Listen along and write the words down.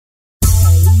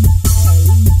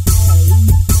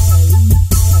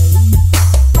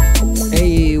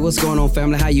What's going on,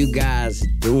 family? How you guys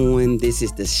doing? This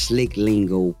is the Slick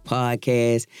Lingo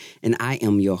podcast, and I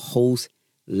am your host,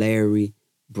 Larry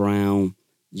Brown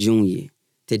Jr.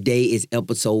 Today is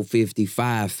episode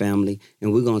 55, family,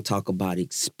 and we're going to talk about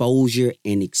exposure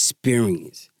and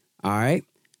experience. All right?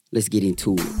 Let's get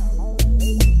into it.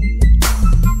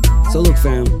 So look,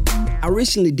 fam, I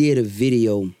recently did a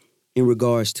video in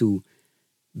regards to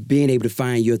being able to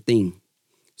find your thing.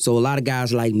 So a lot of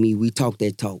guys like me, we talk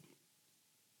that talk.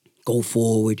 Go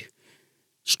forward,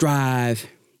 strive,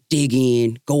 dig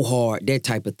in, go hard, that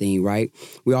type of thing, right?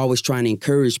 We're always trying to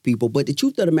encourage people. But the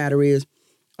truth of the matter is,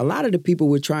 a lot of the people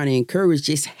we're trying to encourage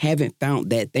just haven't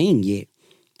found that thing yet.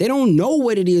 They don't know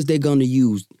what it is they're going to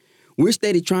use. We're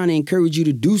steady trying to encourage you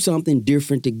to do something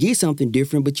different, to get something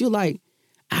different, but you're like,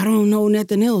 I don't know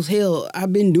nothing else. Hell,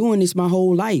 I've been doing this my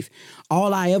whole life.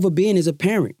 All I ever been is a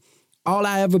parent. All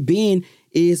I ever been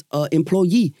is an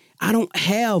employee.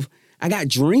 I got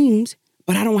dreams,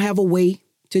 but I don't have a way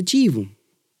to achieve them.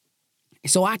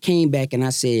 So I came back and I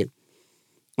said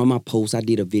on my post, I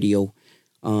did a video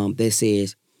that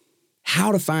says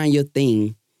how to find your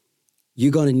thing.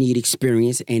 You're going to need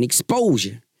experience and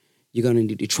exposure. You're going to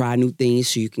need to try new things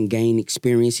so you can gain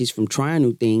experiences from trying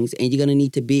new things. And you're going to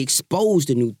need to be exposed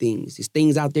to new things. There's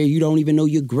things out there you don't even know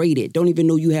you're great at, don't even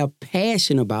know you have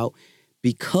passion about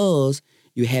because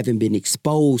you haven't been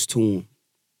exposed to them.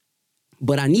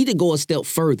 But I need to go a step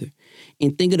further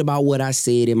in thinking about what I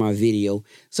said in my video.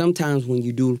 Sometimes when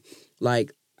you do,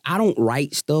 like, I don't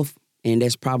write stuff, and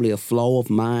that's probably a flaw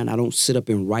of mine. I don't sit up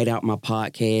and write out my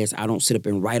podcast. I don't sit up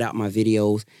and write out my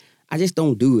videos. I just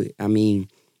don't do it. I mean,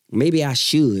 maybe I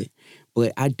should,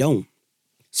 but I don't.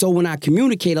 So when I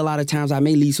communicate, a lot of times I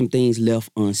may leave some things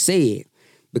left unsaid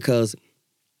because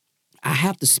I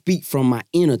have to speak from my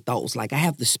inner thoughts. Like, I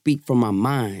have to speak from my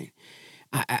mind.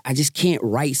 I just can't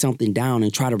write something down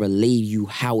and try to relay you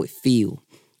how it feels.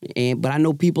 But I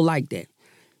know people like that.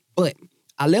 But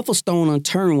I left a stone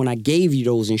unturned when I gave you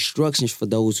those instructions for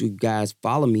those who guys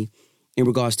follow me in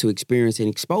regards to experience and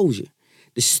exposure.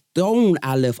 The stone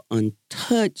I left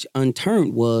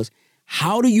unturned was,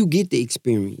 how do you get the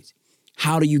experience?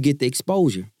 How do you get the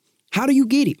exposure? How do you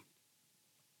get it?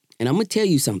 And I'm going to tell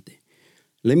you something.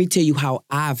 Let me tell you how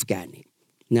I've gotten it.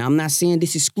 Now, I'm not saying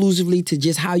this exclusively to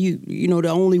just how the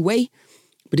only way,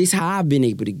 but this is how I've been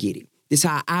able to get it. This is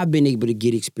how I've been able to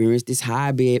get experience. This is how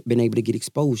I've been able to get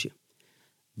exposure.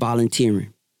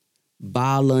 Volunteering.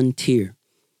 Volunteer.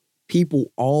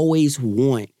 People always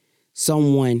want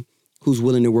someone who's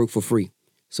willing to work for free.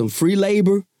 Some free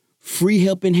labor, free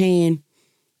helping hand,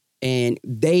 and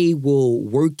they will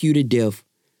work you to death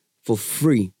for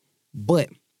free. But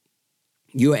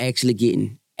you're actually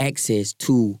getting access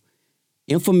to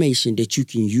information that you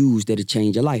can use that'll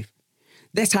change your life.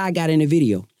 That's how I got in the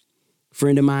video. A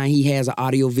friend of mine, he has an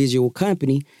audio-visual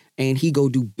company, and he go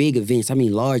do big events,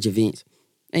 large events.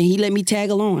 And he let me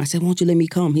tag along. I said, won't you let me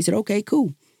come? He said, okay,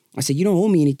 cool. I said, you don't owe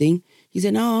me anything. He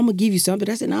said, no, I'm going to give you something.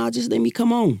 I said, no, just let me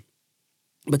come on.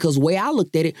 Because the way I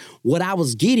looked at it, what I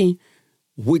was getting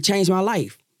would change my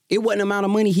life. It wasn't the amount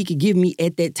of money he could give me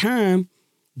at that time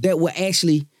that would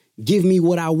actually give me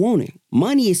what I wanted.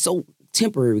 Money is so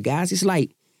temporary, guys. It's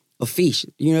like a fish.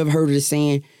 You ever heard of the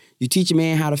saying, you teach a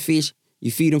man how to fish,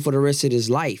 you feed him for the rest of his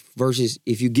life, versus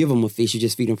if you give him a fish, you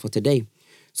just feed him for today.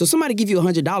 So somebody give you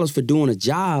 $100 for doing a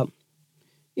job,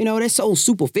 that's so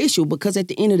superficial because at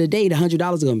the end of the day, the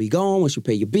 $100 is going to be gone once you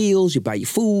pay your bills, you buy your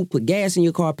food, put gas in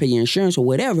your car, pay your insurance or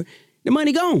whatever, the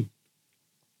money gone.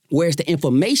 Whereas the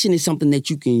information is something that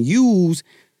you can use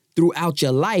throughout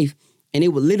your life, and it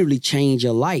will literally change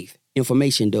your life.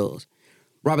 Information does.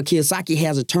 Robert Kiyosaki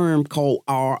has a term called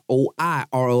ROI.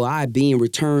 ROI being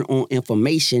return on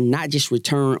information, not just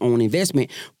return on investment.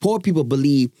 Poor people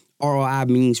believe ROI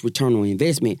means return on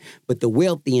investment, but the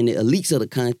wealthy and the elites of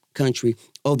the country,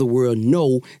 of the world,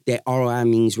 know that ROI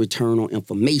means return on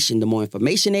information. The more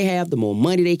information they have, the more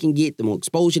money they can get, the more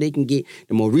exposure they can get,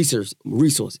 the more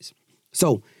resources.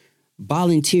 So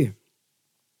volunteer.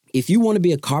 If you want to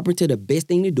be a carpenter, the best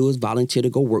thing to do is volunteer to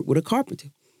go work with a carpenter.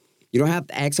 You don't have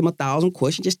to ask him 1,000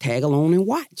 questions. Just tag along and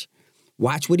watch.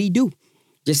 Watch what he do.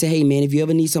 Just say, hey, man, if you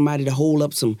ever need somebody to hold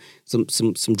up some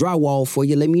drywall for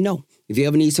you, let me know. If you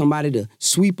ever need somebody to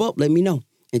sweep up, let me know.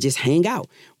 And just hang out.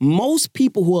 Most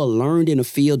people who are learned in a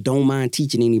field don't mind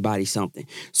teaching anybody something.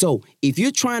 So if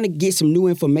you're trying to get some new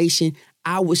information,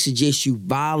 I would suggest you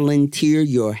volunteer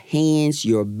your hands,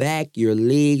 your back, your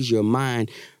legs, your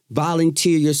mind.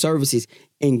 Volunteer your services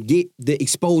and get the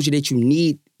exposure that you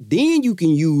need. Then you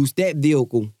can use that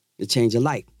vehicle to change your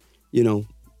life.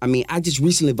 I just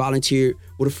recently volunteered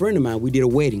with a friend of mine. We did a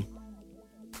wedding.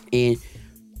 And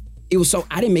it was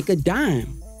I didn't make a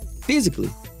dime physically.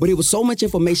 But it was so much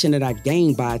information that I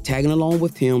gained by tagging along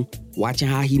with him, watching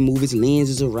how he move his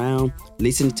lenses around,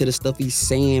 listening to the stuff he's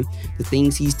saying, the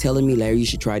things he's telling me, Larry, you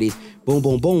should try this, boom,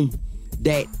 boom, boom,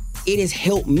 that it has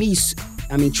helped me,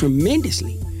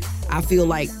 tremendously. I feel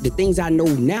like the things I know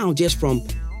now just from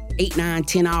 8, 9,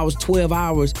 10 hours, 12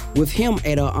 hours with him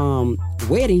at a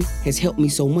wedding has helped me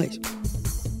so much.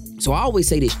 So I always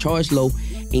say this, charge low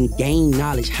and gain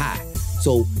knowledge high.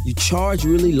 So you charge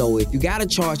really low. If you gotta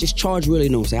charge, just charge really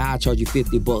low. Say, I'll charge you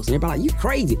 $50. And everybody like, you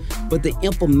crazy. But the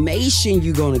information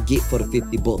you're gonna get for the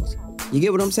 $50. You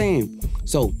get what I'm saying?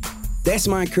 So that's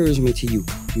my encouragement to you.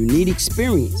 You need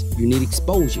experience. You need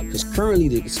exposure. Because currently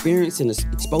the experience and the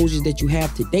exposures that you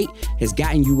have to date has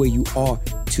gotten you where you are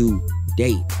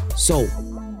today. So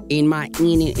in my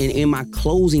ending and in my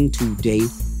closing today,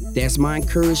 that's my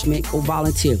encouragement. Go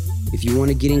volunteer. If you want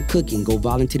to get in cooking, go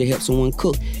volunteer to help someone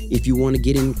cook. If you want to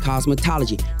get in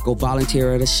cosmetology, go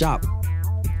volunteer at a shop.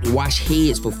 Wash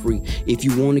heads for free. If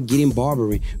you want to get in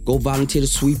barbering, go volunteer to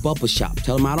sweep up a shop.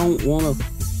 Tell them I don't want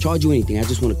to charge you anything. I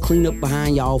just want to clean up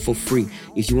behind y'all for free.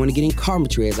 If you want to get in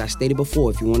carpentry, as I stated before,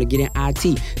 if you want to get in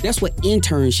IT, that's what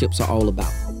internships are all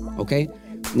about, okay?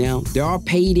 Now, there are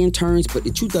paid interns, but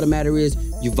the truth of the matter is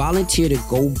you volunteer to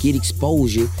go get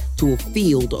exposure to a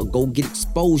field or go get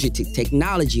exposure to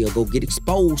technology or go get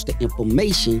exposed to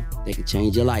information that can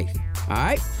change your life. All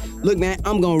right? Look, man,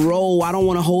 I'm going to roll. I don't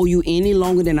want to hold you any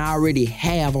longer than I already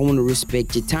have. I want to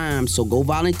respect your time. So go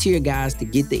volunteer, guys, to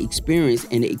get the experience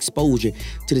and the exposure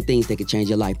to the things that can change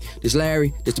your life. This is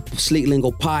Larry. This is the Slick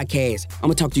Lingo Podcast. I'm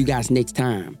going to talk to you guys next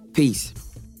time. Peace.